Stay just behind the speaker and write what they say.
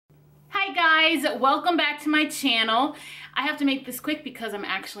Hi guys, welcome back to my channel. I have to make this quick because I'm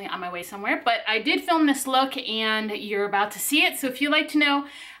actually on my way somewhere, but I did film this look and you're about to see it. So if you'd like to know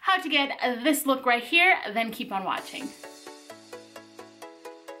how to get this look right here, then keep on watching.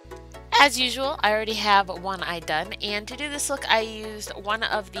 As usual, I already have one eye done, and to do this look I used one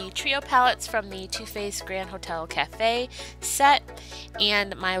of the trio palettes from the Too Faced Grand Hotel Cafe set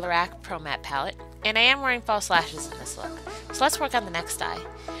and my Lorac Pro Matte palette. And I am wearing false lashes in this look. So let's work on the next eye.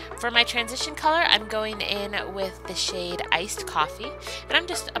 For my transition color, I'm going in with the shade Iced Coffee, and I'm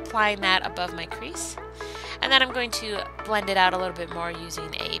just applying that above my crease. And then I'm going to blend it out a little bit more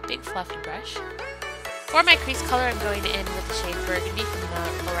using a big fluffy brush. For my crease color, I'm going in with the shade Burgundy from the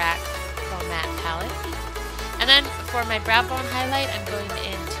Lorac Pro Matte palette. And then for my brow bone highlight, I'm going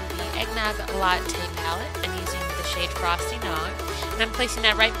into the Eggnog Latte palette and using the shade Frosty Nog. And I'm placing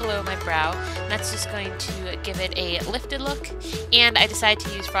that right below my brow. And that's just going to give it a lifted look. And I decided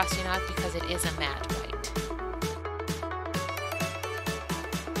to use Frosty Nog because it is a matte white.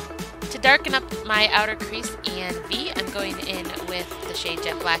 To darken up my outer crease and V, I'm going in with the shade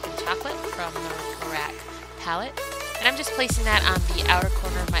Jet Black and Chocolate from the Lorac palette. And I'm just placing that on the outer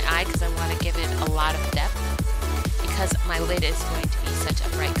corner of my eye because I want to give it a lot of depth. Because my lid is going to be such a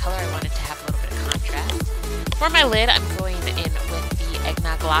bright color, I want it to have a little bit of contrast. For my lid, I'm going in with the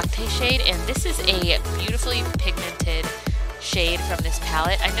Eggnog Latte shade, and this is a beautifully pigmented shade from this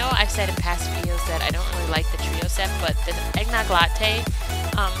palette. I know I've said in past videos that I don't really like the trio set, but the Eggnog Latte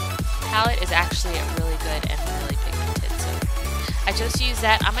palette is actually really good and really pigmented. So I chose to use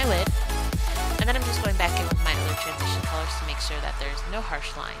that on my lid. And then I'm just going back in with my other transition colors to make sure that there's no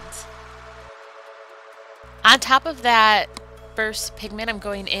harsh lines. On top of that first pigment, I'm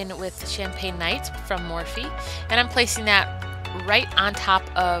going in with Champagne Nights from Morphe, and I'm placing that right on top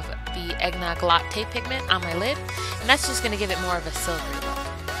of the Eggnog Latte pigment on my lid, and that's just going to give it more of a silvery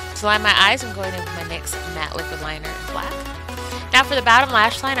look. To line my eyes, I'm going in with my NYX Matte Liquid Liner in black. Now for the bottom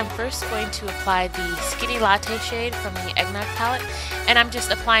lash line, I'm first going to apply the Skinny Latte shade from the Eggnog palette, and I'm just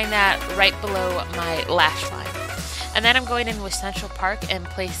applying that right below my lash line. And then I'm going in with Central Park and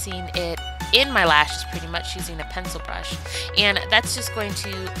placing it in my lashes pretty much using a pencil brush. And that's just going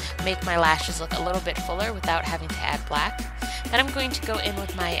to make my lashes look a little bit fuller without having to add black. Then I'm going to go in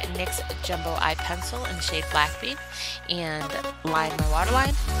with my NYX Jumbo Eye Pencil in the shade Black Bean and line my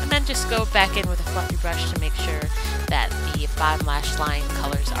waterline. And then just go back in with a fluffy brush to make sure that the bottom lash line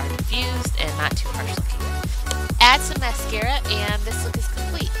colors are diffused and not too harsh looking. Add some mascara and this look is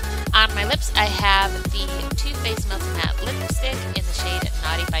complete. On my lips I have the Too Faced Melting Matte Lipstick in the shade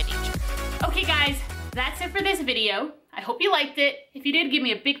Naughty by Nature. Okay guys, that's it for this video. I hope you liked it. If you did, give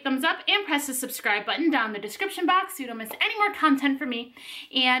me a big thumbs up and press the subscribe button down in the description box so you don't miss any more content from me.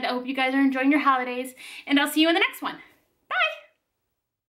 And I hope you guys are enjoying your holidays, and I'll see you in the next one.